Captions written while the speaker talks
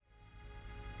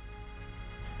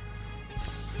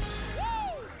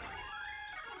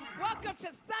welcome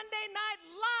to Sunday Night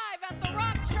Live at the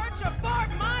Rock Church of Fort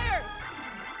Myers,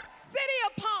 City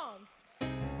of Palms.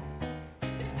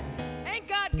 Ain't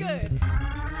God good?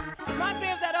 Reminds me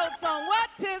of that old song,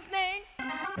 what's his name?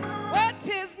 What's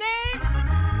his name?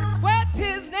 What's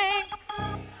his name?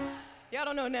 Y'all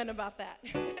don't know nothing about that.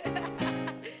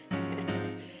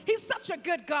 He's such a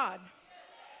good God.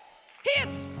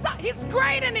 He's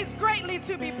great and he's greatly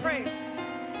to be praised.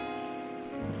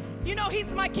 You know,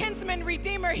 he's my kinsman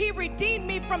redeemer. He redeemed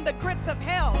me from the grits of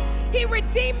hell. He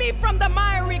redeemed me from the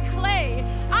miry clay.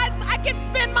 I can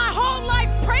spend my whole life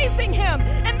praising him,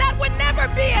 and that would never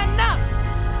be enough.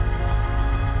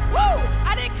 Woo!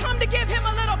 I didn't come to give him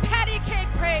a little patty cake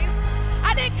praise.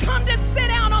 I didn't come to sit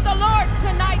down on the Lord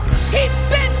tonight. He's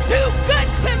been too good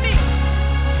to me.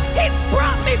 He's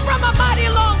brought me from a mighty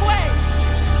long way.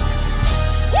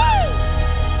 Woo!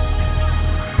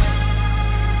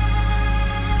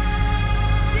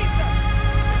 Jesus.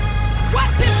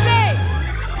 What's his name?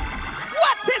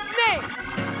 What's his name?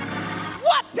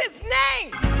 What's his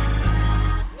name?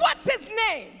 What's his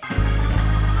name?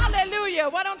 Hallelujah.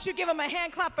 Why don't you give him a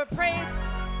hand clap of praise?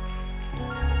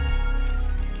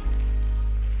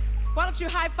 Why don't you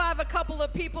high five a couple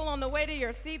of people on the way to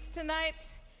your seats tonight?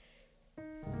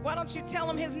 Why don't you tell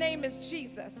him his name is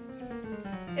Jesus?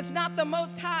 It's not the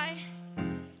Most High.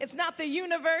 It's not the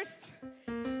universe.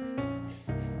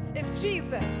 It's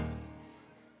Jesus.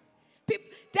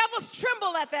 Devils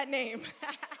tremble at that name.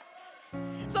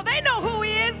 So they know who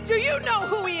he is. Do you know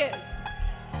who he is?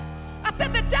 I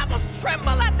said the devils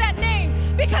tremble at that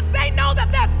name because they know that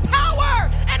there's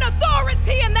power and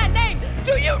authority in that name.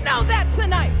 Do you know that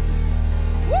tonight?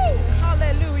 Woo!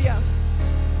 Hallelujah.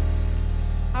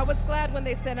 I was glad when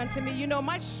they said unto me, you know,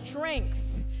 my strength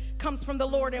comes from the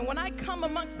Lord, and when I come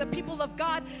amongst the people of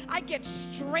God, I get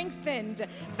strengthened.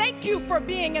 Thank you for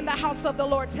being in the house of the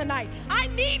Lord tonight. I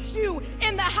need you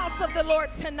in the house of the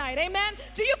Lord tonight. Amen.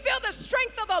 Do you feel the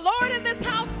strength of the Lord in this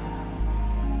house?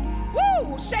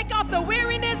 Woo! Shake off the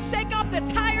weariness, shake off the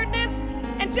tiredness,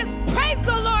 and just praise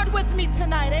the Lord with me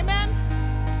tonight. Amen.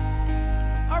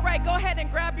 All right, go ahead and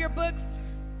grab your books,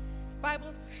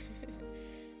 Bibles.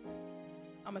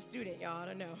 I'm a student, y'all. I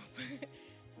don't know.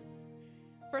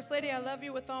 First Lady, I love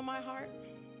you with all my heart.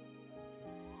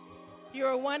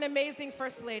 You're one amazing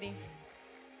First Lady.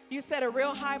 You set a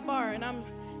real high bar, and I'm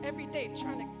every day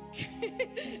trying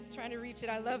to reach it.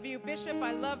 I love you. Bishop,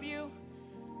 I love you.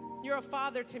 You're a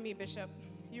father to me, Bishop.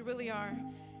 You really are.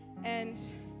 And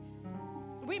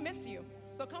we miss you,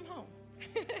 so come home.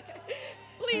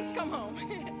 Please come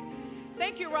home.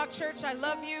 Thank you, Rock Church. I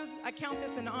love you. I count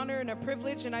this an honor and a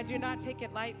privilege, and I do not take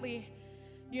it lightly.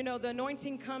 You know, the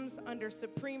anointing comes under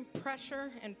supreme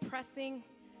pressure and pressing,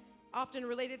 often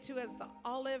related to as the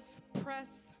olive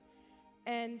press.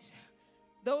 And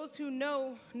those who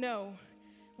know,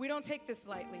 we don't take this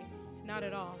lightly, not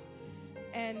at all.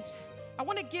 And I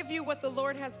want to give you what the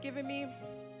Lord has given me.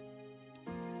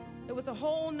 It was a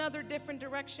whole nother different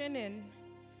direction, and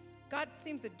God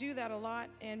seems to do that a lot.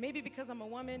 And maybe because I'm a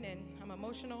woman and I'm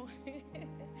emotional,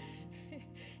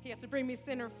 he has to bring me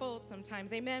centerfold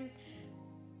sometimes. Amen.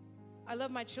 I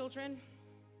love my children.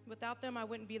 Without them, I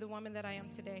wouldn't be the woman that I am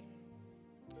today.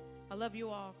 I love you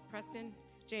all. Preston,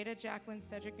 Jada, Jacqueline,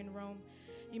 Cedric, and Rome.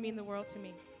 You mean the world to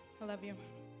me. I love you.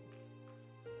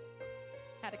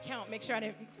 Had to count, make sure I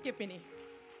didn't skip any.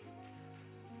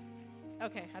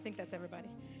 Okay, I think that's everybody.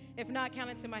 If not,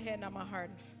 count it to my head, not my heart.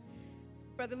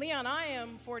 Brother Leon, I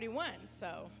am 41,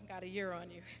 so got a year on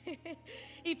you.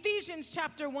 Ephesians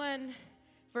chapter 1,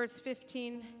 verse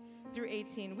 15 through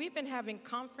 18. We've been having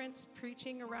conference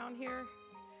preaching around here.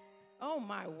 Oh,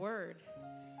 my word.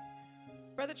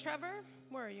 Brother Trevor,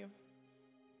 where are you?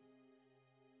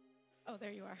 Oh,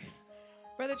 there you are.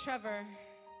 Brother Trevor,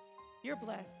 you're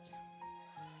blessed.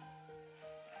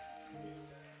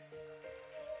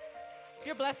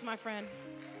 You're blessed, my friend.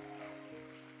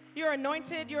 You're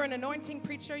anointed. You're an anointing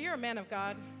preacher. You're a man of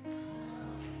God.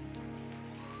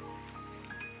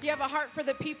 You have a heart for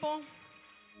the people,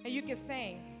 and you can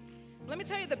sing. Let me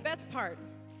tell you the best part.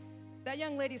 That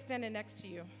young lady standing next to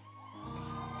you.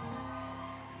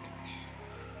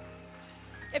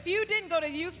 If you didn't go to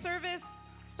youth service,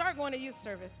 start going to youth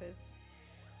services.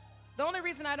 The only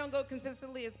reason I don't go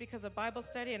consistently is because of Bible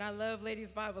study, and I love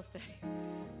ladies' Bible study.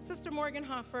 Sister Morgan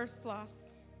Hoffer, Sloss.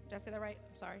 Did I say that right?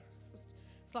 I'm sorry.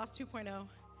 Sloss 2.0.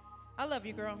 I love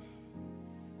you, girl.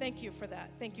 Thank you for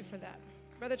that. Thank you for that.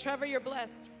 Brother Trevor, you're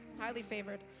blessed, highly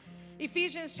favored.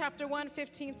 Ephesians chapter 1,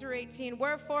 15 through 18.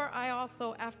 Wherefore I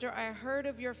also, after I heard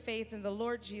of your faith in the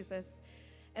Lord Jesus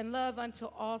and love unto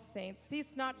all saints,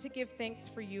 cease not to give thanks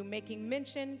for you, making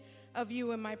mention of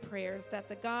you in my prayers, that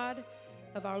the God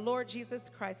of our Lord Jesus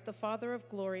Christ, the Father of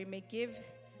glory, may give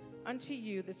unto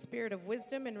you the spirit of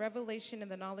wisdom and revelation in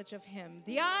the knowledge of him,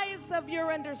 the eyes of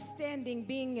your understanding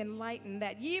being enlightened,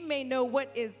 that ye may know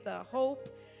what is the hope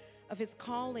of his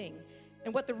calling,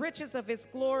 and what the riches of his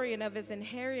glory and of his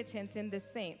inheritance in the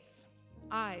saints.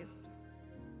 Eyes,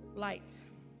 light,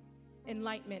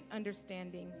 enlightenment,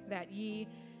 understanding, that ye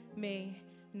may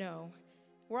know.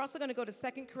 We're also going to go to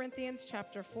 2 Corinthians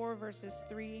chapter 4, verses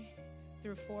 3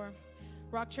 through 4.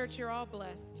 Rock Church, you're all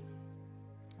blessed.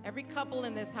 Every couple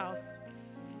in this house,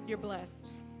 you're blessed.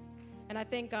 And I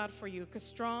thank God for you, because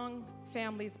strong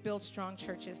families build strong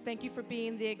churches. Thank you for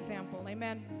being the example.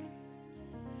 Amen.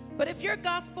 But if your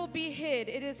gospel be hid,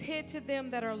 it is hid to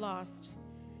them that are lost,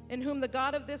 in whom the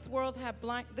God of this world had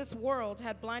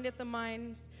blinded the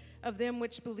minds of them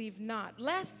which believe not,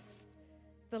 lest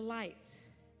the light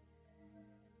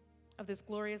of this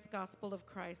glorious gospel of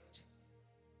Christ,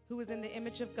 who is in the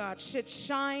image of God, should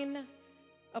shine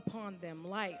upon them.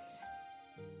 Light,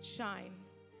 shine,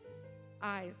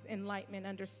 eyes, enlightenment,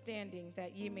 understanding,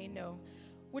 that ye may know.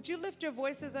 Would you lift your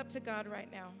voices up to God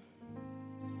right now?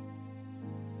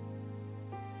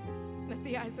 Let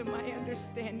the eyes of my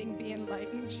understanding be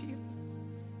enlightened, Jesus.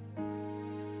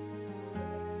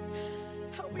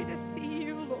 Help me to see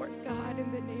you, Lord God,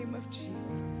 in the name of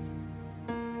Jesus.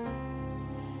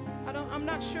 I'm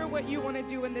not sure what you want to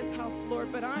do in this house,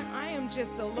 Lord, but I am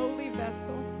just a lowly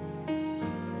vessel.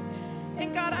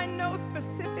 And God, I know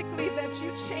specifically that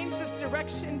you changed this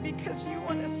direction because you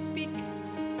want to speak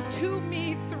to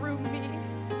me, through me,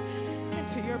 and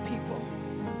to your people.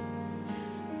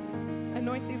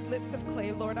 Anoint these lips of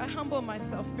clay, Lord. I humble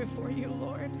myself before you,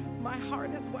 Lord. My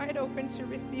heart is wide open to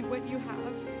receive what you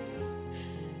have.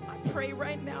 I pray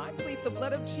right now, I plead the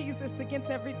blood of Jesus against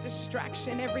every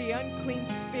distraction, every unclean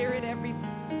spirit, every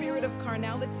spirit of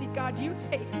carnality. God, you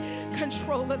take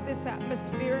control of this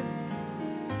atmosphere.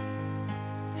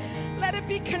 Let it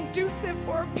be conducive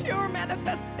for a pure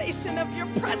manifestation of your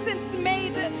presence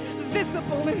made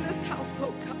visible in this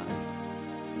household, God.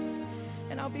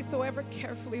 And I'll be so ever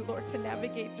carefully, Lord, to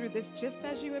navigate through this just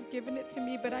as you have given it to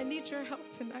me, but I need your help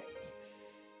tonight.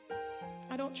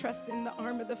 I don't trust in the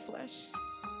arm of the flesh,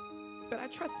 but I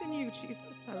trust in you,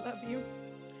 Jesus. I love you.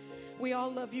 We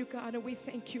all love you, God, and we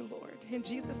thank you, Lord. In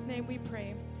Jesus' name we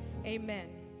pray, amen.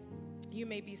 You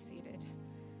may be seated.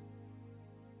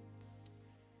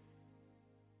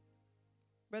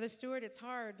 Brother Stewart, it's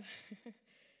hard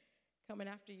coming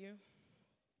after you.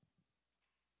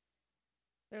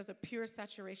 There's a pure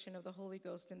saturation of the Holy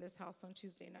Ghost in this house on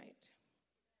Tuesday night.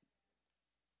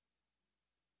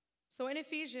 So in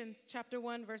Ephesians chapter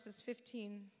 1, verses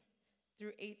 15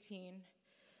 through 18,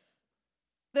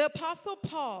 the Apostle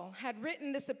Paul had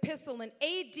written this epistle in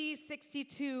AD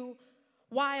 62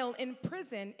 while in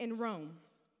prison in Rome.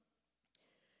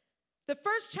 The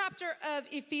first chapter of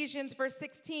Ephesians, verse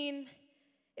 16,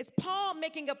 is Paul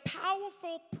making a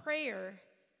powerful prayer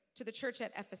to the church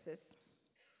at Ephesus.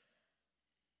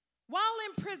 While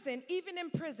in prison, even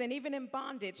in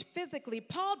bondage, physically,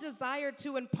 Paul desired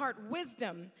to impart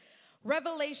wisdom,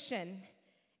 revelation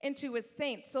into his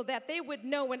saints so that they would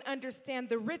know and understand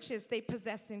the riches they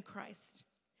possess in Christ.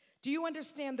 Do you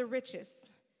understand the riches?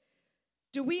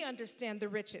 Do we understand the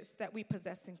riches that we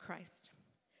possess in Christ?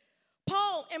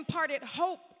 Paul imparted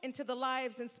hope into the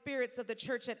lives and spirits of the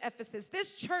church at Ephesus.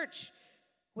 This church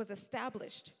was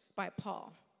established by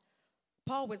Paul.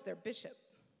 Paul was their bishop.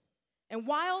 And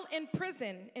while in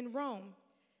prison in Rome,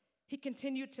 he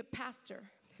continued to pastor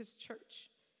his church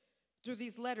through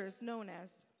these letters known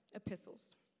as epistles.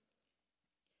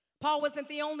 Paul wasn't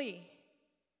the only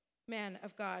man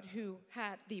of God who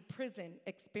had the prison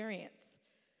experience.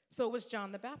 So was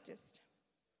John the Baptist.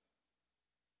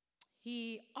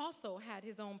 He also had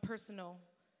his own personal,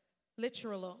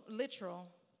 literal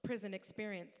prison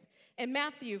experience. In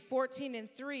Matthew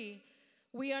 14:3,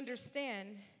 we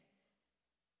understand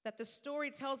that the story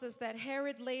tells us that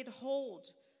Herod laid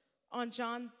hold on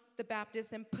John the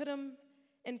Baptist and put him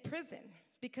in prison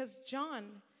because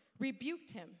John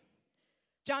rebuked him.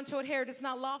 John told Herod, it's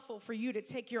not lawful for you to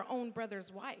take your own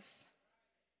brother's wife.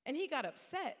 And he got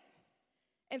upset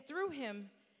and threw him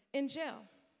in jail.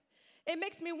 It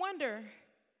makes me wonder,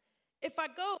 if I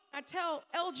go, I tell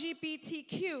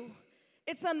LGBTQ,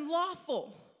 it's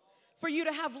unlawful for you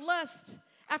to have lust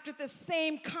after the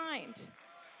same kind.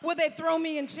 Will they throw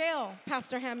me in jail,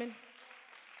 Pastor Hammond?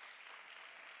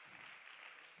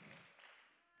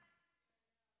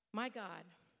 My God.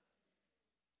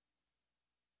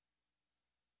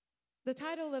 The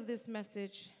title of this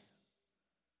message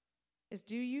is,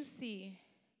 Do You See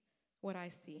What I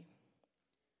See?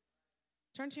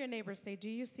 Turn to your neighbor and say, do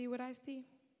you see what I see?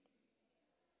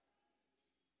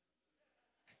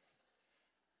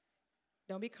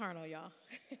 Don't be carnal, y'all.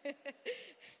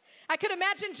 I could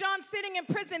imagine John sitting in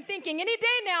prison thinking, any day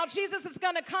now, Jesus is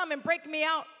going to come and break me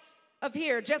out of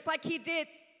here, just like he did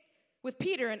with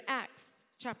Peter in Acts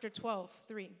chapter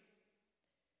 12:3.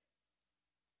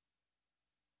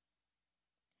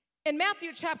 In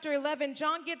Matthew chapter 11,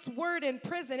 John gets word in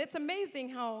prison. It's amazing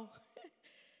how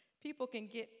people can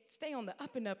stay on the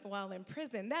up and up while in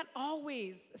prison. That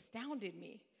always astounded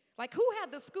me. Like, who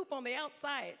had the scoop on the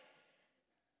outside?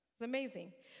 It's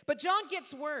amazing. But John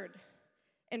gets word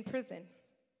in prison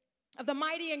of the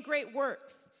mighty and great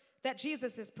works that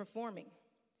Jesus is performing.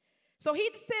 So he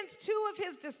sends two of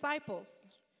his disciples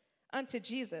unto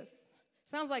Jesus.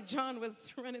 Sounds like John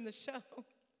was running the show.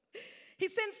 He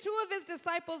sends two of his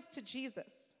disciples to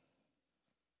Jesus.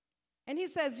 And he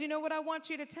says, you know what I want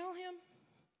you to tell him?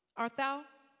 Art thou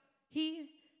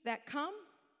he that come?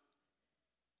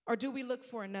 Or do we look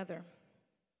for another?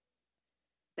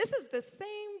 This is the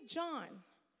same John.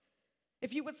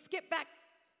 If you would skip back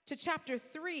to chapter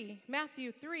 3,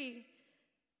 Matthew 3,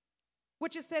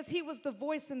 which it says he was the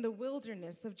voice in the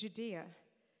wilderness of Judea,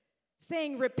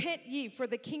 saying, repent ye, for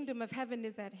the kingdom of heaven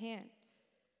is at hand.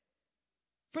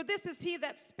 For this is he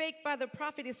that spake by the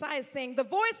prophet Isaiah, saying, the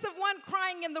voice of one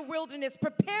crying in the wilderness,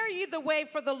 prepare ye the way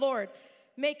for the Lord,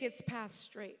 make its path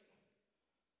straight.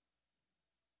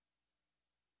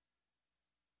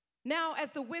 Now,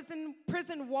 as the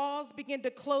prison walls began to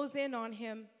close in on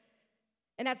him,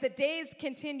 and as the days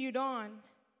continued on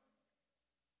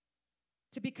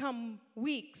to become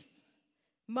weeks,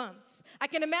 months, I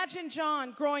can imagine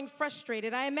John growing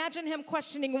frustrated. I imagine him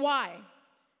questioning why.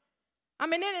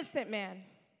 I'm an innocent man.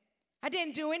 I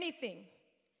didn't do anything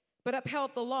but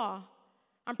upheld the law.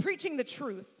 I'm preaching the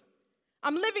truth.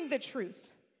 I'm living the truth.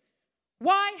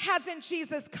 Why hasn't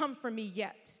Jesus come for me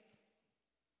yet?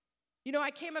 You know,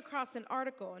 I came across an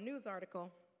article, a news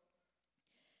article,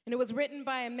 and it was written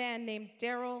by a man named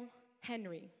Daryl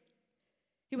Henry.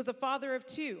 He was a father of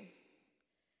two.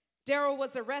 Daryl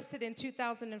was arrested in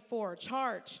 2004,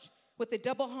 charged with a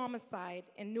double homicide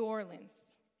in New Orleans.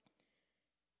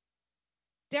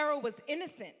 Daryl was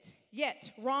innocent,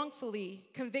 yet wrongfully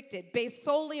convicted based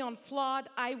solely on flawed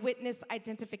eyewitness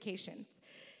identifications.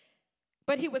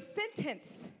 But he was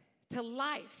sentenced to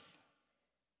life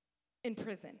in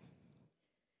prison.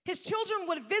 His children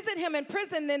would visit him in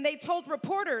prison, and they told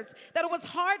reporters that it was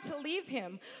hard to leave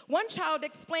him. One child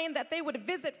explained that they would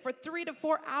visit for 3 to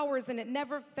 4 hours, and it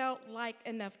never felt like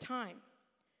enough time.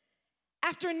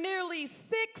 After nearly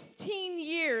 16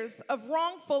 years of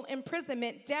wrongful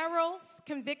imprisonment, Daryl's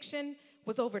conviction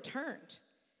was overturned,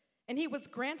 and he was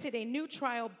granted a new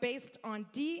trial based on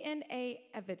DNA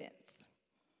evidence.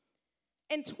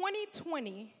 In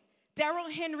 2020,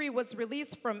 Daryl Henry was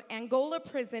released from Angola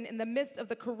prison in the midst of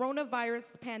the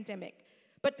coronavirus pandemic.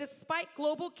 But despite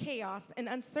global chaos and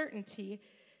uncertainty,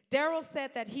 Daryl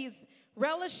said that he's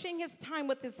relishing his time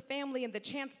with his family and the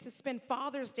chance to spend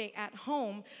Father's Day at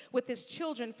home with his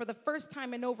children for the first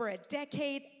time in over a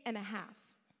decade and a half.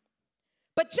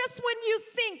 But just when you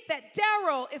think that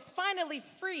Daryl is finally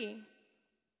free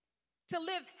to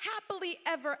live happily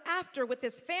ever after with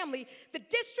his family, the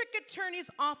district attorney's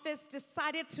office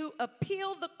decided to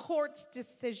appeal the court's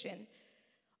decision,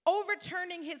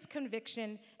 overturning his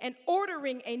conviction and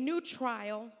ordering a new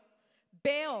trial.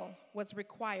 Bail was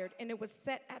required, and it was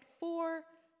set at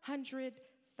 $400,000.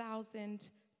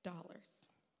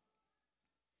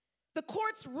 The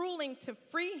court's ruling to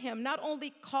free him not only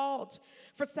called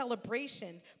for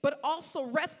celebration, but also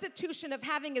restitution of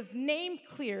having his name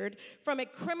cleared from a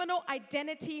criminal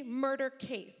identity murder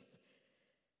case.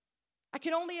 I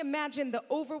can only imagine the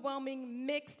overwhelming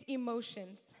mixed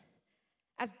emotions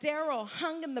as Daryl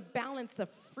hung in the balance of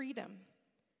freedom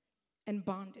and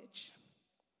bondage.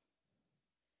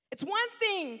 It's one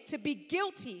thing to be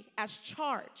guilty as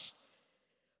charged,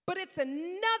 but it's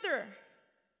another.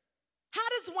 How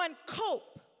does one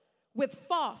cope with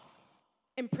false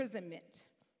imprisonment?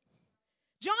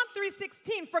 John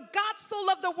 3:16, for God so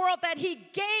loved the world that he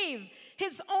gave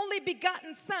his only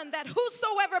begotten Son, that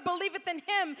whosoever believeth in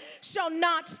him shall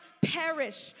not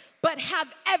perish, but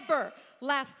have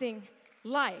everlasting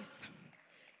life.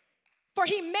 For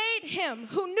he made him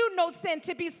who knew no sin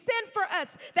to be sin for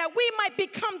us, that we might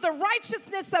become the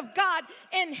righteousness of God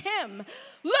in him.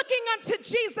 Looking unto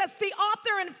Jesus, the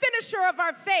author and finisher of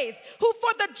our faith, who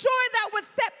for the joy that was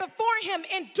set before him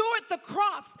endured the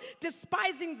cross,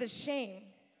 despising the shame.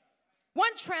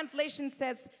 One translation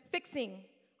says, fixing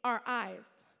our eyes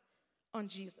on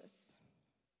Jesus.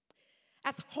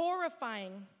 As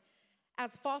horrifying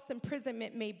as false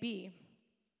imprisonment may be,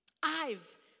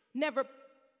 I've never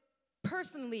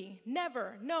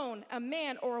known a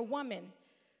man or a woman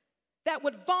that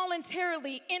would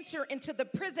voluntarily enter into the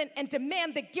prison and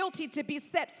demand the guilty to be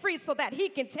set free so that he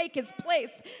can take his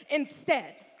place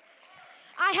instead.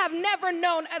 I have never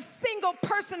known a single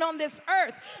person on this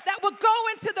earth that would go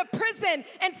into the prison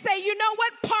and say, you know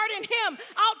what, pardon him,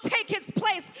 I'll take his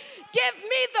place. Give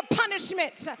me the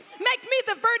punishment. Make me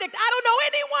the verdict. I don't know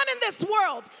anyone in this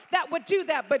world that would do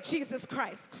that but Jesus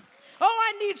Christ.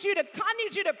 Oh, I need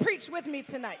you to preach with me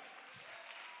tonight.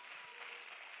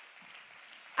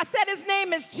 I said his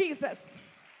name is Jesus.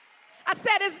 I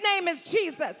said his name is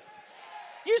Jesus.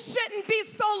 You shouldn't be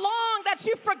so long that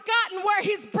you've forgotten where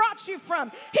he's brought you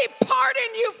from. He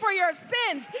pardoned you for your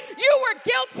sins. You were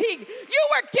guilty. You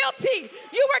were guilty.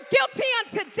 You were guilty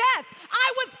unto death.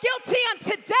 I was guilty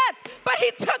unto death, but he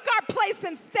took our place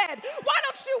instead. Why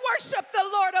don't you worship the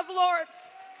Lord of Lords?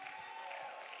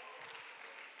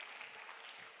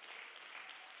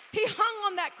 He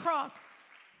hung on that cross.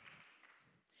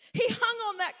 He hung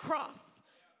on that cross.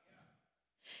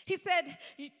 He said,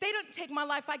 they didn't take my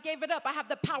life, I gave it up. I have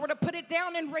the power to put it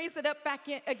down and raise it up back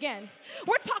again.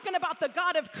 We're talking about the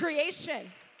God of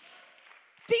creation,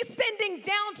 descending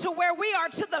down to where we are,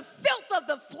 to the filth of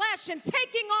the flesh, and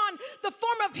taking on the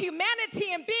form of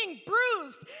humanity and being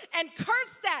bruised and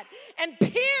cursed at and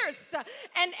pierced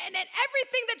and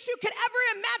everything that you could ever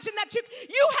imagine, that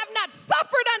you have not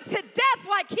suffered unto death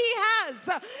like he has.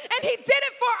 And he did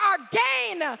it for our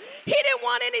gain. He didn't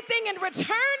want anything in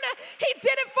return. He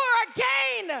did it for our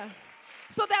gain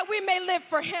so that we may live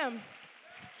for him.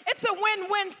 It's a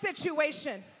win-win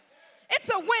situation. It's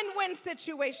a win-win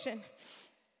situation.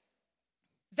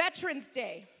 Veterans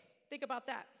Day, think about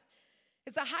that.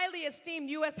 It's a highly esteemed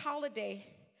U.S. holiday,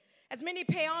 as many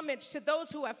pay homage to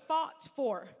those who have fought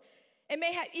for and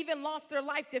may have even lost their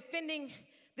life defending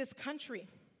this country.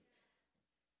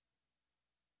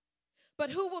 But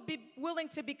who will be willing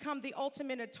to become the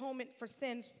ultimate atonement for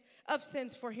sins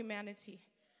for humanity?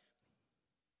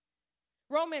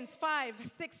 Romans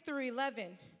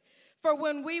 5:6-11. For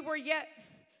when we were yet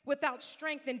without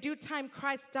strength, in due time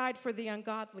Christ died for the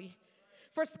ungodly.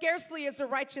 For scarcely as a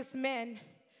righteous man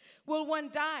will one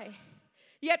die,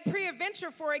 yet peradventure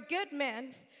for a good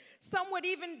man, some would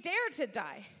even dare to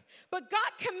die. But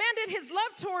God commended his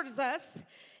love towards us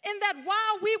in that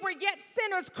while we were yet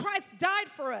sinners, Christ died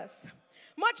for us.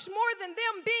 Much more than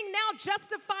them, being now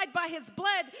justified by his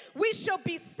blood, we shall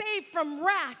be saved from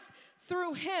wrath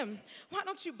through him. Why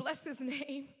don't you bless his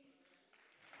name?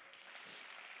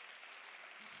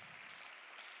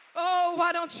 Oh,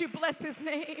 why don't you bless his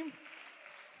name?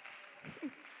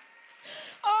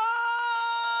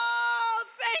 Oh,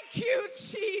 thank you,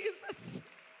 Jesus.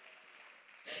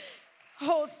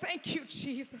 Oh, thank you,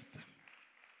 Jesus.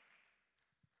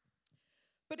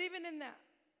 But even in that,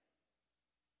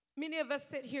 many of us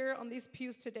sit here on these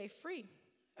pews today free,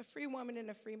 a free woman and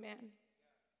a free man.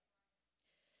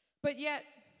 But yet,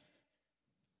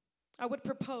 I would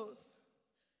propose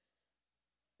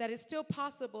that it's still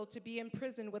possible to be in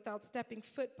prison without stepping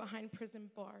foot behind prison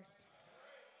bars.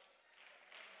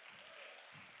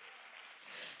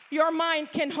 Your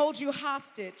mind can hold you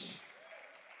hostage.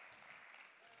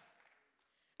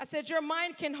 I said, your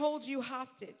mind can hold you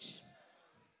hostage.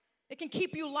 It can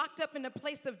keep you locked up in a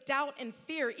place of doubt and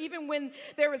fear, even when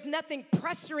there is nothing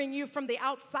pressuring you from the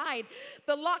outside.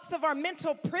 The locks of our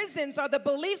mental prisons are the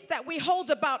beliefs that we hold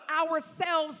about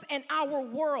ourselves and our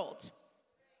world.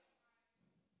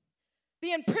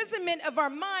 The imprisonment of our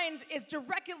mind is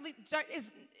directed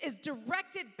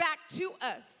back to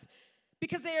us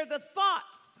because they are the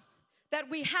thoughts that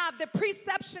we have, the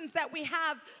perceptions that we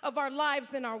have of our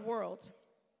lives and our world.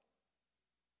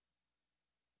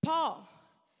 Paul,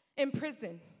 in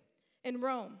prison in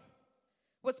Rome,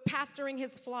 was pastoring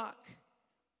his flock.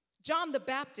 John the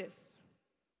Baptist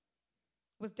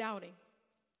was doubting.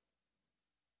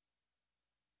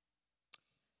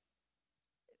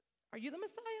 Are you the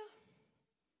Messiah?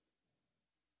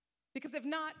 Because if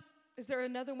not, is there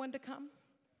another one to come?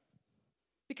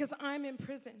 Because I'm in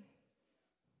prison.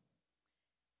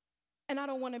 And I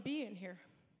don't want to be in here.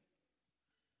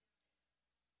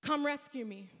 Come rescue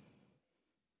me.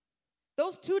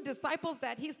 Those 2 disciples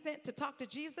that he sent to talk to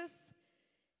Jesus,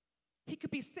 he could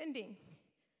be sending.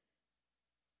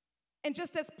 And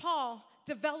just as Paul,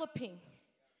 developing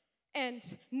and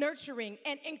nurturing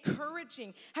and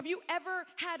encouraging. Have you ever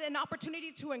had an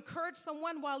opportunity to encourage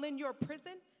someone while in your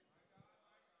prison?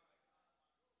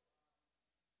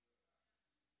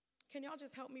 Can y'all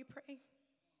just help me pray?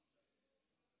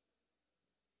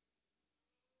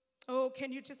 Oh,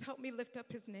 can you just help me lift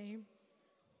up his name?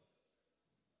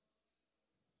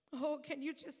 Oh, can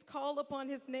you just call upon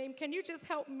his name? Can you just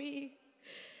help me?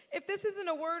 If this isn't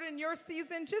a word in your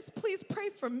season, just please pray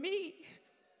for me.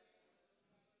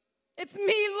 It's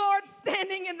me, Lord,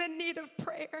 standing in the need of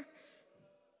prayer.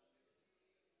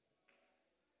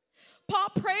 Paul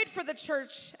prayed for the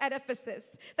church at Ephesus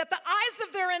that the eyes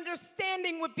of their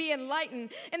understanding would be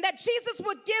enlightened and that Jesus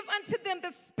would give unto them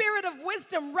the spirit of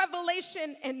wisdom,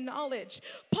 revelation, and knowledge.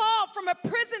 Paul, from a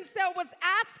prison cell, was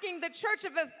asking the church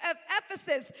of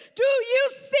Ephesus, do you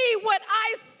see what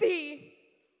I see?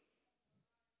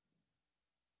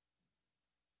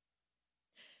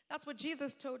 That's what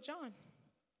Jesus told John.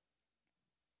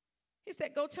 He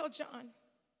said, go tell John,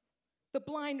 the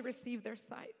blind receive their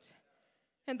sight,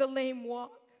 and the lame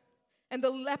walk, and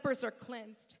the lepers are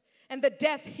cleansed, and the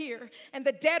deaf hear, and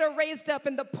the dead are raised up,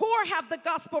 and the poor have the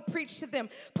gospel preached to them.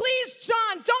 Please,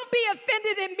 John, don't be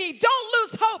offended in me. Don't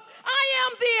lose hope. I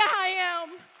am the I am.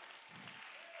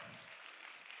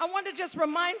 I want to just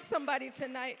remind somebody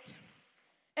tonight,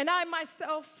 and I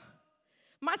myself,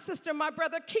 my sister, my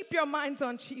brother, keep your minds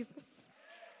on Jesus.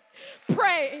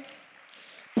 Pray,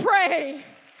 pray,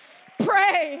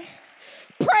 pray.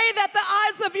 Pray that the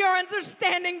eyes of your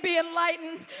understanding be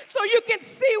enlightened so you can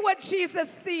see what Jesus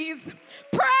sees.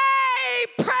 Pray,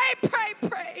 pray, pray,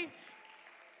 pray.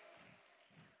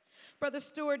 Brother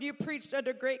Stewart, you preached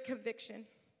under great conviction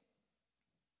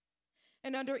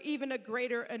and under even a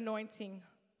greater anointing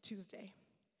Tuesday.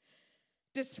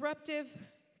 Disruptive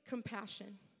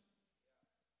compassion.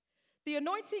 The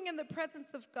anointing and the presence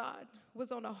of God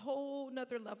was on a whole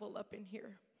nother level up in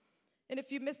here. And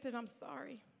if you missed it, I'm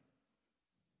sorry.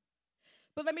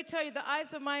 But let me tell you, the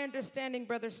eyes of my understanding,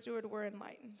 Brother Stewart, were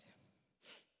enlightened.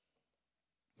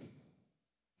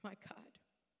 My God.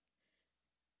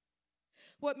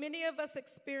 What many of us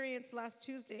experienced last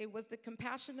Tuesday was the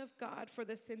compassion of God for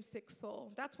the sin-sick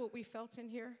soul. That's what we felt in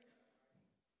here.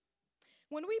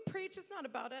 When we preach, it's not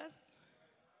about us.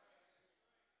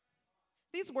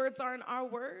 These words aren't our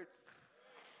words.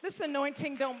 This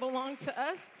anointing don't belong to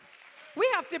us. We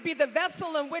have to be the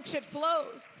vessel in which it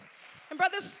flows. And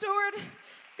Brother Stewart,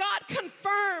 God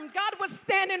confirmed. God was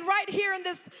standing right here in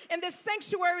this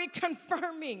sanctuary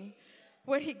confirming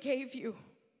what he gave you.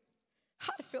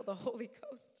 I feel the Holy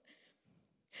Ghost.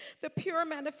 The pure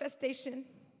manifestation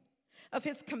of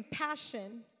his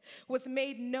compassion was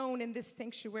made known in this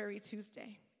sanctuary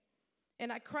Tuesday.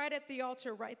 And I cried at the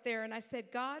altar right there and I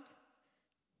said, God,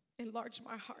 enlarge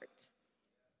my heart.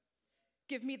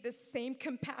 Give me the same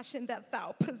compassion that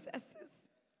thou possesses.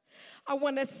 I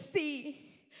want to see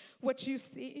what you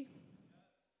see.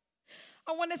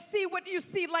 I want to see what you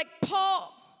see, like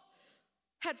Paul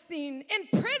had seen in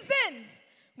prison,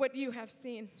 what you have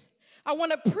seen. I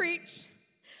want to preach.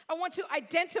 I want to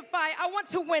identify. I want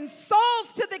to win souls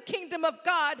to the kingdom of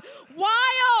God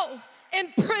while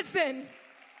in prison.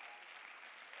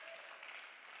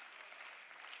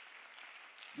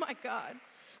 My God,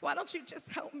 why don't you just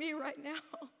help me right now?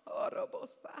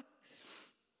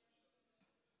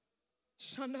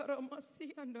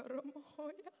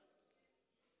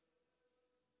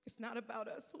 It's not about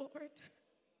us, Lord.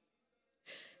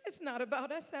 It's not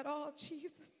about us at all,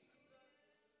 Jesus.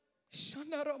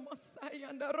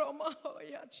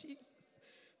 Jesus.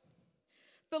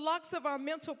 The locks of our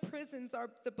mental prisons are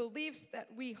the beliefs that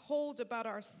we hold about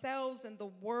ourselves and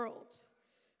the world.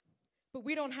 But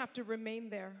we don't have to remain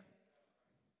there.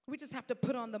 We just have to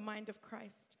put on the mind of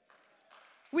Christ.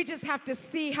 We just have to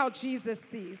see how Jesus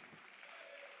sees.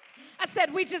 I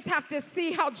said we just have to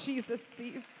see how Jesus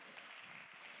sees.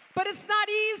 But it's not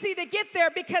easy to get there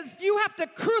because you have to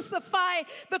crucify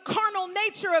the carnal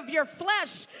nature of your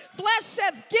flesh. Flesh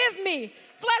says, give me.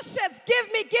 Flesh says,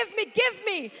 give me, give me, give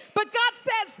me. But God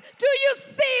says, do you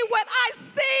see what I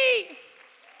see?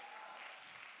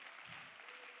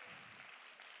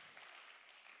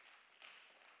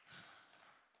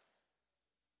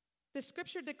 The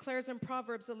scripture declares in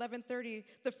Proverbs 11:30,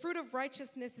 the fruit of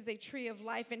righteousness is a tree of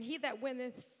life, and he that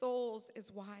winneth souls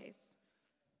is wise.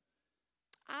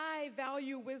 I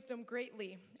value wisdom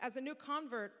greatly. As a new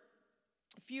convert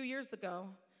a few years ago,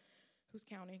 who's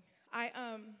counting? I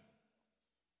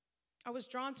was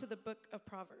drawn to the book of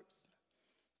Proverbs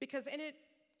because in it,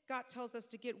 God tells us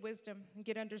to get wisdom and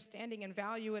get understanding and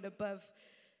value it above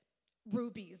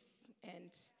rubies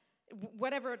and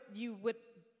whatever you would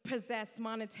possess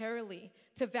monetarily,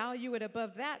 to value it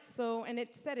above that. So, and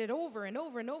it said it over and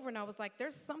over and over, and I was like,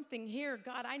 there's something here.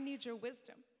 God, I need your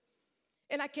wisdom.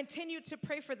 And I continue to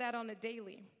pray for that on a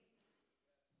daily.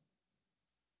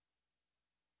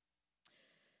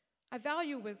 I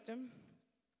value wisdom.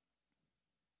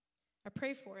 I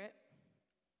pray for it.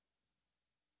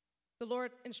 The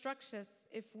Lord instructs us,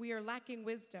 if we are lacking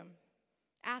wisdom,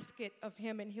 ask it of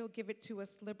him and he'll give it to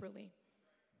us liberally.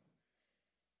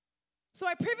 So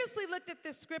I previously looked at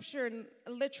this scripture in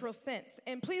a literal sense,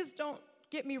 and please don't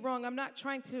get me wrong, I'm not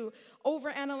trying to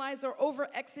overanalyze or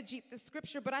over-exegete the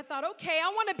scripture, but I thought, okay, I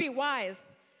want to be wise.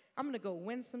 I'm going to go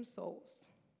win some souls.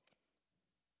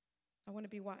 I want to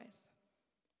be wise.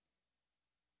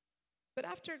 But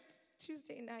after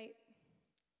Tuesday night,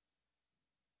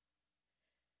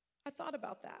 I thought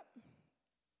about that.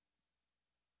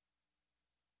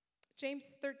 James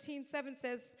 13:7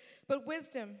 says, but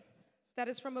wisdom that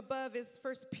is from above is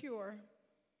first pure,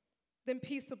 then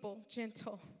peaceable,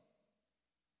 gentle,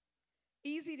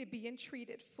 easy to be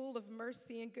entreated, full of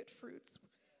mercy and good fruits,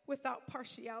 without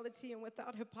partiality and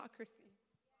without hypocrisy.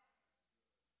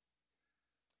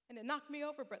 And it knocked me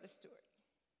over, Brother Stewart.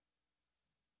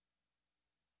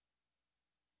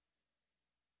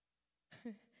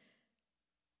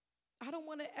 I don't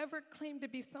want to ever claim to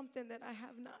be something that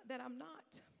I'm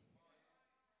not.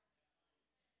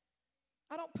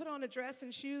 I don't put on a dress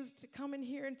and shoes to come in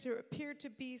here and to appear to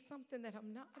be something that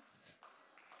I'm not.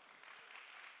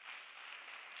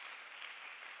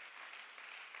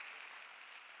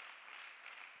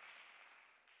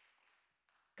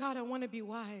 God, I want to be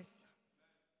wise.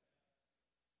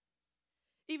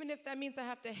 Even if that means I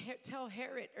have to tell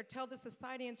Herod or tell the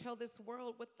society and tell this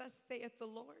world what thus saith the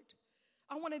Lord.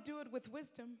 I want to do it with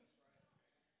wisdom.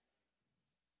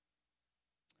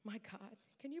 My God,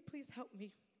 can you please help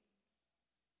me?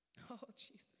 Oh,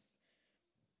 Jesus.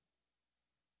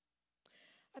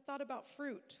 I thought about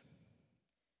fruit,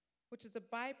 which is a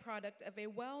byproduct of a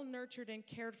well-nurtured and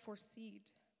cared-for seed.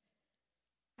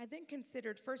 I then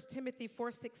considered 1 Timothy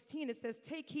 4:16. It says,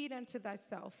 take heed unto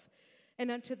thyself and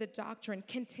unto the doctrine.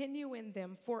 Continue in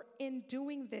them, for in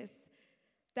doing this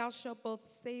thou shalt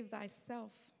both save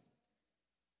thyself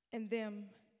and them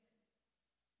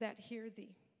that hear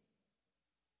thee.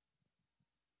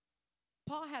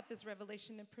 Paul had this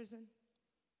revelation in prison.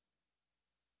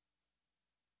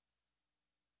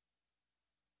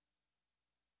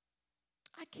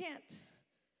 I can't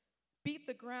beat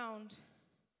the ground,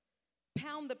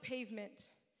 pound the pavement,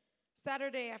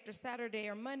 Saturday after Saturday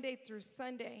or Monday through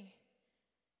Sunday,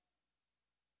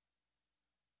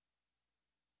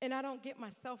 and I don't get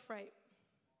myself right.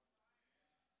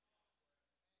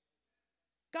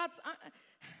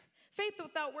 Faith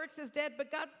without works is dead,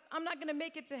 but I'm not going to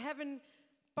make it to heaven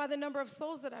by the number of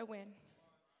souls that I win.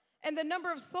 And the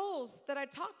number of souls that I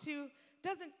talk to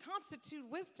doesn't constitute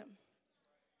wisdom.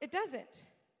 It doesn't.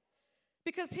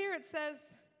 Because here it says,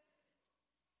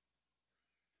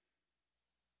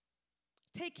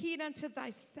 take heed unto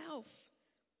thyself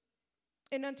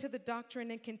and unto the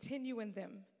doctrine, and continue in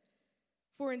them.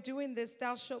 For in doing this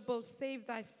thou shalt both save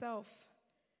thyself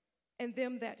and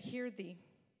them that hear thee.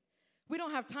 We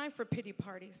don't have time for pity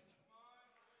parties.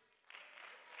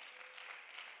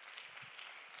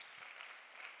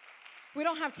 We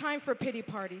don't have time for pity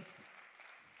parties.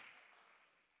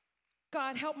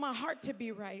 God, help my heart to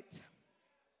be right.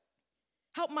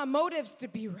 Help my motives to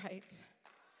be right.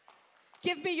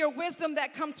 Give me your wisdom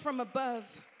that comes from above.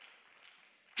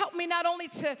 Help me not only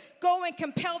to go and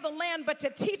compel the land, but to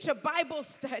teach a Bible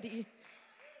study,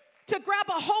 to grab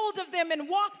a hold of them and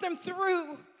walk them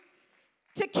through,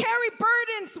 to carry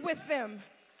burdens with them,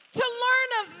 to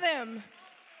learn of them,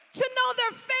 to know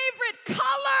their favorite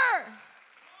color,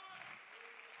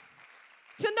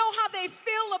 to know how they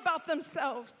feel about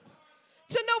themselves,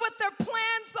 to know what their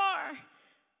plans are,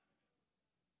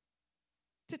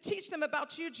 to teach them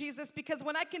about you, Jesus, because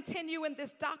when I continue in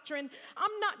this doctrine,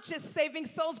 I'm not just saving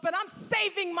souls, but I'm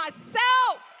saving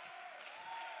myself.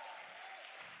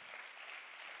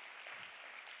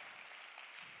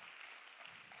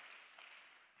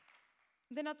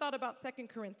 Then I thought about 2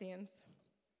 Corinthians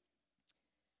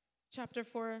chapter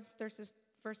 4, verses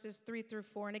 3 through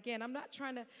 4. And again, I'm not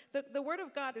trying to, the word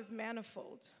of God is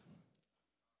manifold,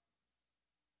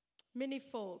 many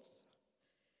folds.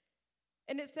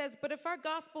 And it says, but if our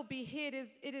gospel be hid,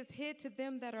 it is hid to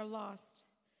them that are lost.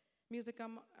 Music,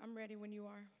 I'm ready when you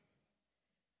are.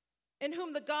 In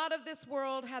whom the God of this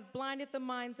world hath blinded the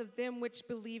minds of them which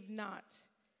believe not,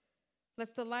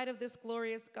 lest the light of this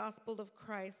glorious gospel of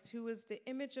Christ, who is the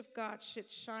image of God, should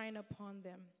shine upon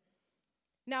them.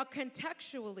 Now,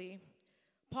 contextually,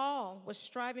 Paul was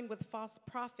striving with false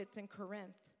prophets in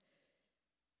Corinth.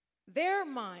 Their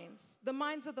minds, the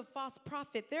minds of the false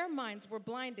prophet, their minds were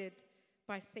blinded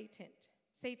by Satan.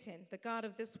 Satan, the god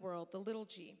of this world, the little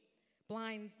g,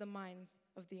 blinds the minds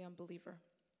of the unbeliever.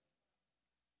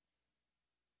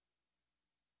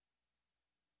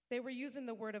 They were using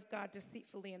the word of God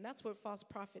deceitfully, and that's what false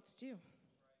prophets do.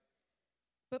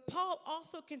 But Paul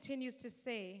also continues to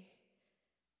say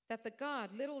that the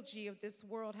God, little g, of this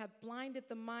world hath blinded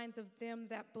the minds of them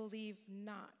that believe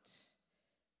not.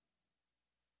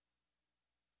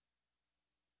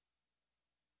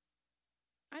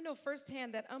 I know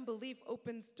firsthand that unbelief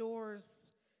opens doors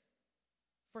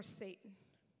for Satan,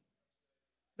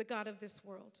 the God of this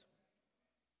world.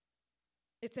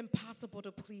 It's impossible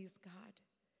to please God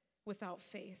without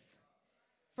faith.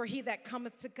 For he that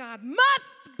cometh to God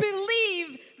must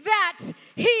believe that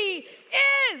he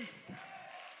is.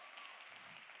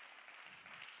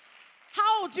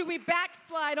 How do we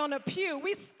backslide on a pew?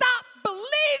 We stop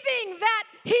believing that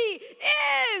he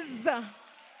is.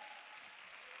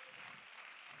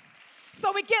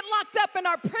 So we get locked up in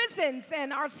our prisons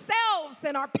and ourselves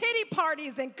and our pity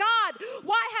parties and God,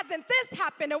 why hasn't this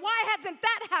happened and why hasn't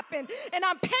that happened? And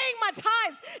I'm paying my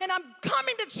tithes and I'm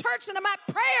coming to church and I'm at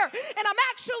prayer and I'm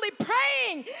actually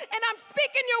praying and I'm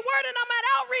speaking your word and I'm at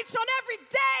outreach on every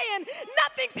day and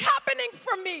nothing's happening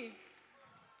for me.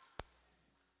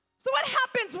 So what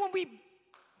happens when we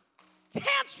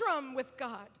tantrum with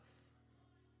God?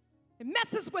 It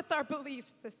messes with our belief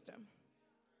system.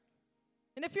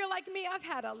 And if you're like me, I've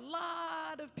had a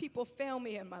lot of people fail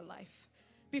me in my life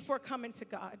before coming to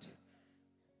God.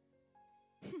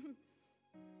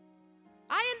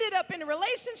 I ended up in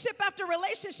relationship after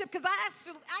relationship because I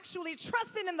actually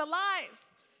trusted in the lives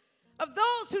of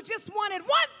those who just wanted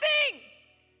one thing.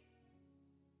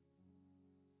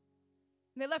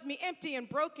 And they left me empty and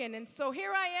broken. And so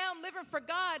here I am living for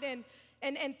God and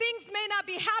things may not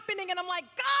be happening. And I'm like,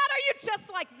 God, are you just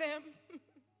like them?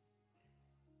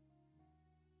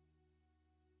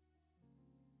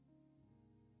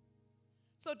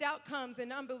 So doubt comes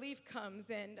and unbelief comes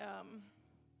and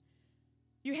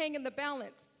you hang in the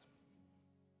balance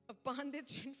of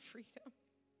bondage and freedom.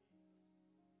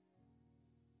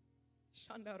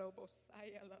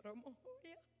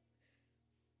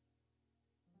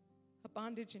 A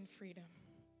bondage and freedom.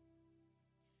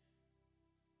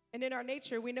 And in our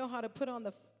nature, we know how to put on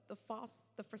the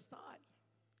facade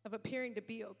of appearing to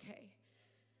be okay.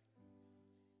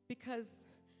 Because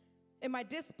in my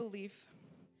disbelief,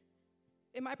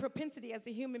 in my propensity as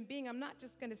a human being, I'm not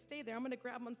just going to stay there. I'm going to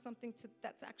grab on something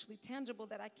that's actually tangible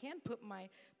that I can put my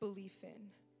belief in.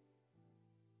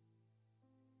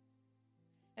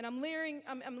 And I'm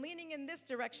leaning in this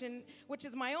direction, which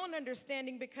is my own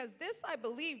understanding, because this I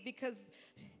believe, because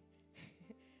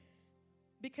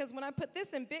when I put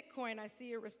this in Bitcoin, I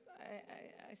see a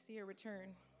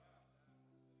return.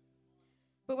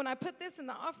 But when I put this in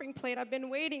the offering plate, I've been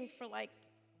waiting for like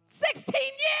 16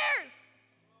 years.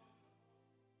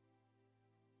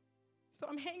 So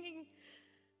I'm hanging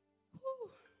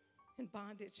in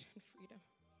bondage and freedom.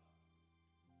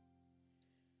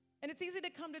 And it's easy to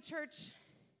come to church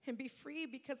and be free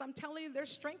because I'm telling you,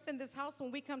 there's strength in this house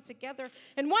when we come together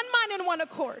in one mind and one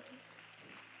accord.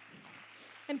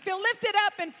 And feel lifted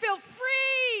up and feel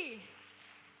free.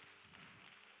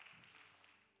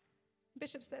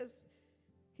 Bishop says,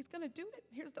 he's going to do it.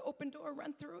 Here's the open door,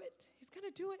 run through it. He's going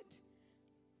to do it.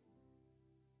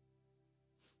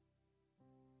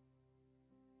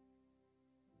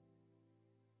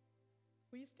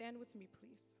 Will you stand with me,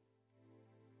 please?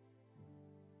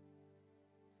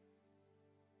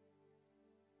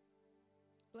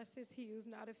 Blessed is he who is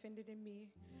not offended in me,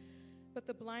 but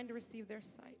the blind receive their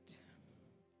sight,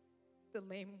 the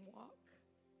lame walk,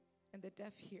 and the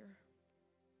deaf hear.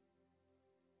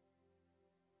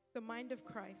 The mind of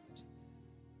Christ.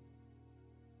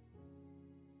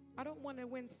 I don't want to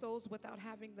win souls without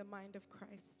having the mind of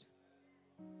Christ.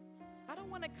 I don't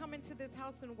want to come into this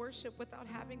house and worship without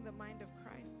having the mind of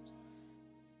Christ.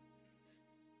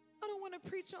 I don't want to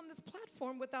preach on this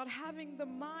platform without having the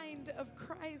mind of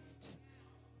Christ.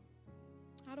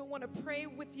 I don't want to pray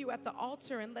with you at the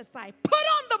altar unless I put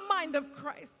on the mind of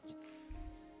Christ.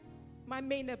 My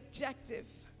main objective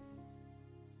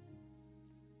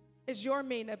is your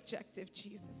main objective,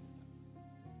 Jesus.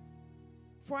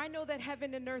 For I know that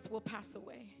heaven and earth will pass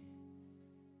away,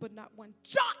 but not one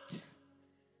jot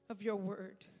of your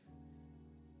word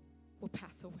will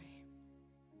pass away.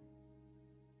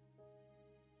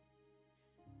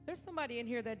 There's somebody in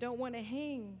here that don't want to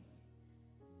hang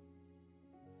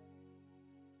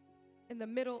in the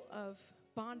middle of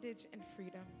bondage and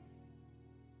freedom.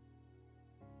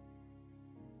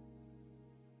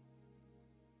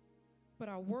 But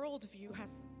our worldview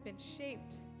has been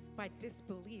shaped by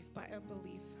disbelief, by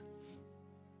unbelief.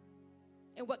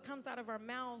 And what comes out of our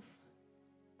mouth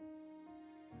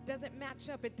doesn't match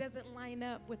up. It doesn't line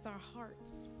up with our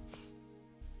hearts.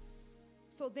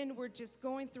 So then we're just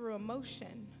going through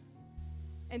emotion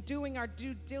and doing our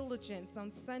due diligence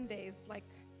on Sundays like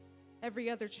every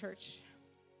other church.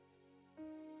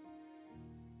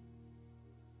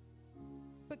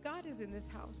 But God is in this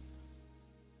house.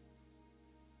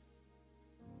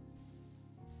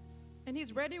 And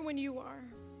He's ready when you are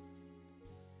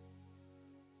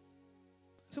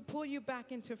to pull you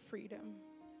back into freedom.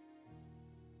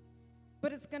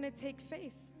 But it's going to take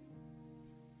faith.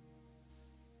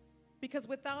 Because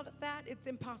without that, it's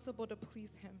impossible to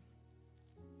please Him.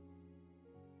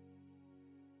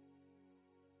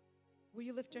 Will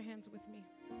you lift your hands with me?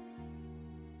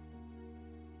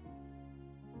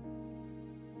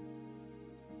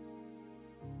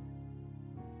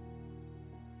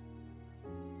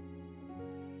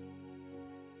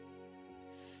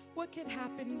 What could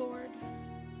happen, Lord?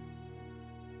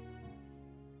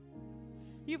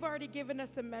 You've already given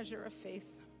us a measure of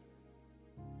faith.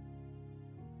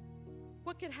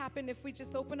 What could happen if we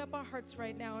just open up our hearts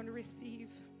right now and receive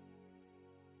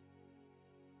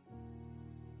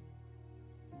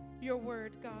your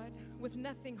word, God, with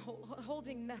nothing,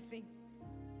 holding nothing,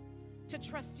 to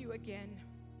trust you again,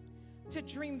 to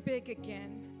dream big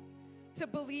again, to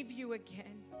believe you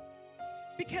again?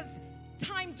 Because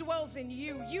time dwells in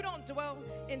you. You don't dwell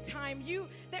in time.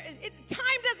 Time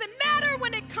doesn't matter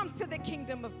when it comes to the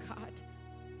kingdom of God.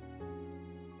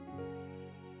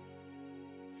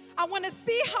 I want to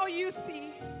see how you see.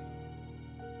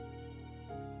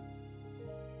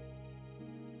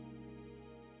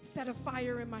 Set a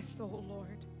fire in my soul,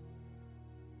 Lord.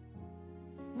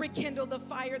 Rekindle the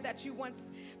fire that you once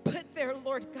put there,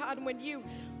 Lord God, when you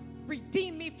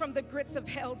redeemed me from the grits of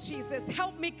hell, Jesus.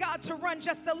 Help me, God, to run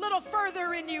just a little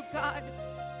further in you, God.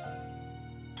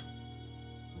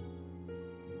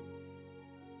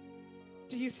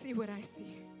 Do you see what I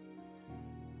see?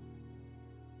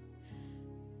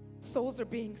 Souls are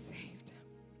being saved.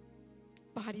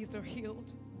 Bodies are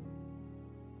healed.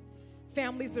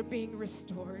 Families are being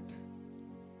restored.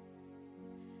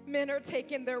 Men are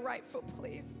taking their rightful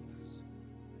place.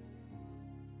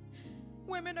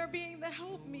 Women are being the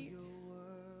helpmeet.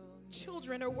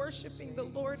 Children are worshiping the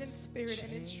Lord in spirit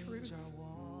and in truth.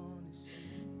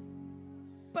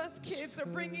 Bus kids are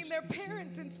bringing their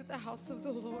parents into the house of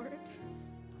the Lord.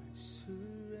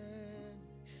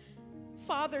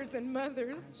 Fathers and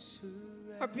mothers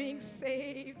are being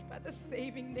saved by the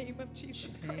saving name of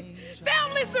Jesus Christ.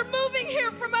 Families are moving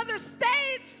here from other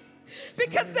states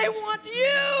because they want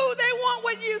you. They want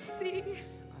what you see.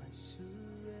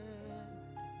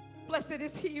 Blessed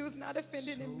is he who is not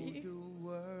offended in me.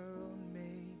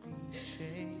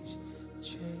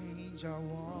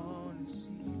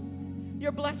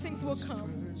 Your blessings will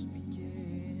come.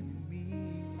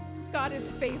 God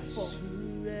is faithful.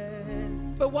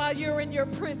 But while you're in your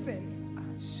prison,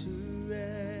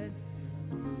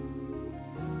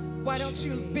 why don't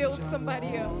you build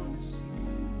somebody up?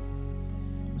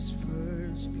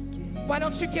 Why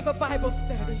don't you give a Bible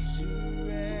study?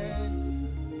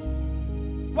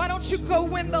 Why don't you go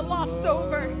win the lost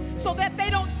over so that they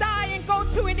don't die and go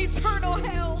to an eternal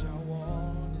hell?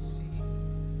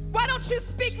 Why don't you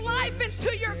speak life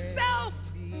into yourself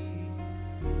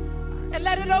and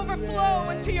let it overflow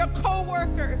into your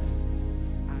co-workers,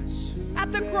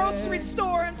 at the grocery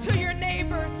store, and to your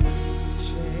neighbors?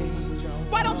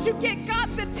 Why don't you get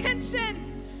God's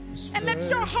attention and let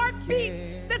your heart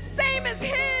beat the same as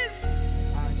his?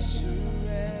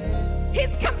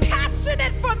 He's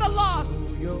compassionate for the lost.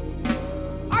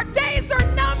 Our days are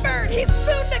numbered. He's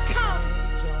soon to come.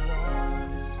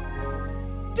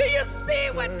 Do you see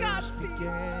what God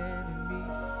sees?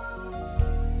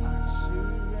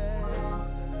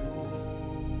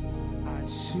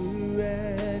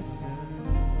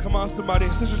 Come on,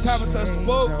 somebody. Sister Tabitha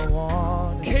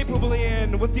spoke capably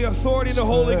and with the authority of the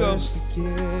Holy Ghost.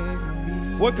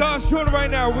 What God's doing right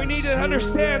now, we need to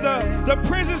understand the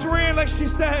prisons we're in, like she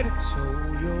said.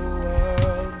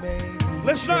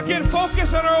 Let's not get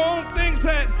focused on our own things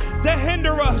that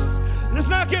hinder us. Let's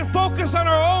not get focused on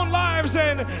our own lives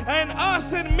and us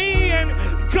and me. And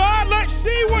God, let's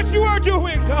see what you are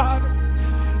doing, God.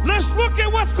 Let's look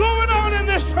at what's going on in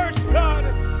this church, God.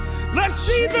 Let's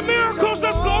see the miracles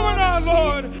that's going on,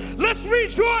 Lord. Let's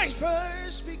rejoice.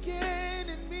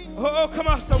 Oh, come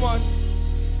on, someone.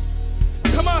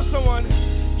 Come on, someone.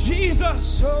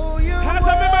 Jesus, as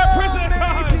I'm in my prison,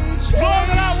 God, Lord,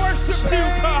 that I worship you,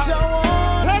 God.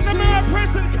 As I'm in my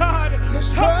prison, God,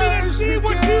 help me to see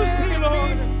what you see,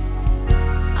 Lord.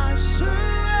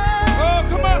 Oh,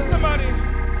 come on, somebody.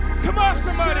 Come on,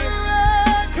 somebody.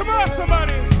 Come on,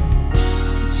 somebody.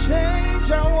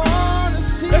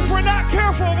 If we're not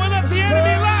careful, we'll let the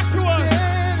enemy lie to us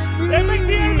and make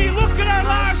the enemy look at our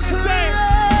lives and say,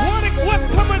 what's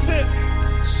come with it?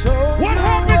 What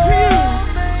happened to you?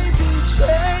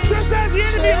 Just as the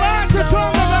enemy lied to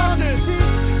John the Baptist,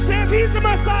 say if he's the the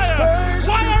Messiah?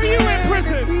 Why are you in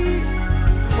prison?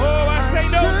 Oh, I say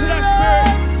no to that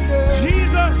spirit.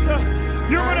 Jesus,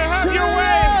 you're going to have your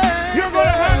way. You're going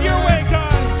to have your way,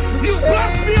 God. You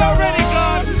blessed me already,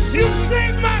 God. You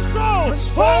saved my soul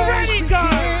already,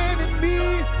 God.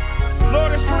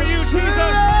 Lord, it's for you,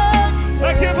 Jesus.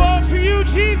 I give all to you,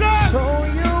 Jesus. Come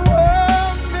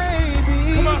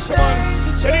on, someone.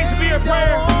 It needs to be your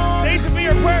prayer. It needs to be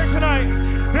your prayer tonight.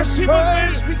 There's people's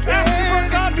been asking for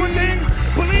God for things,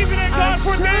 believing in God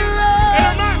for things, and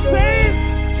I'm not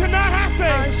saying to not have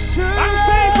faith. I'm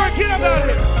saying forget about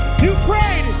it. You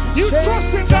prayed. You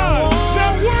trusted God.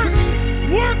 Now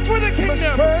work for the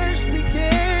kingdom.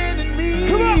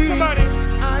 Come on, somebody.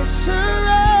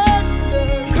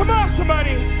 Come on,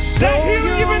 somebody. That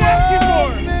healing you've been asking for.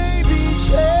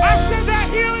 I said that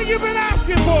healing you've been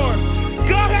asking for.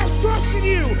 God has trusted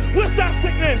you with that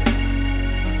sickness.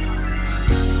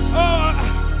 Oh,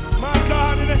 my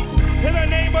God, in the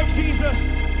name of Jesus.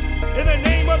 In the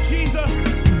name of Jesus.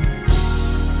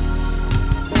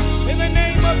 In the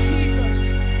name of Jesus.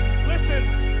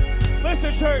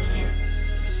 Listen, church.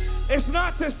 It's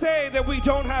not to say that we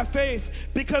don't have faith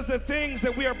because the things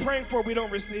that we are praying for we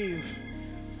don't receive.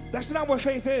 That's not what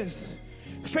faith is.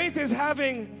 Faith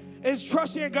is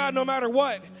trusting in God no matter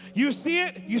what. You see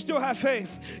it, you still have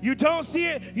faith. You don't see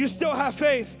it, you still have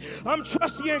faith. I'm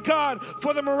trusting in God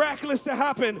for the miraculous to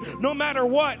happen no matter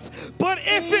what. But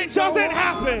if it doesn't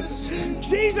happen,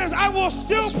 Jesus, I will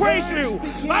still praise you.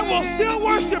 I will still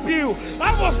worship you.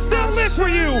 I will still live for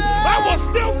you. I will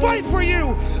still fight for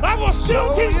you. I will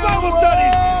still teach Bible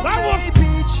studies. I will.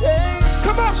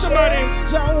 Come on, somebody.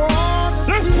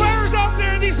 There's prayers out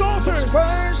there in these altars.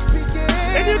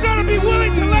 And you got to be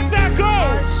willing to let that go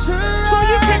so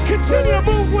you can continue to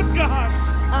move with God.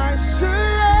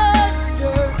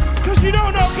 Because you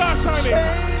don't know God's timing.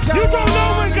 You don't know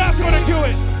when God's going to do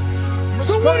it.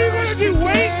 So what are you going to do?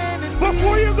 Wait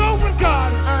before you go with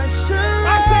God. I say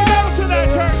no to that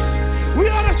church. We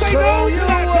ought to say no to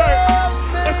that church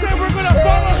and say we're going to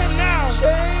follow him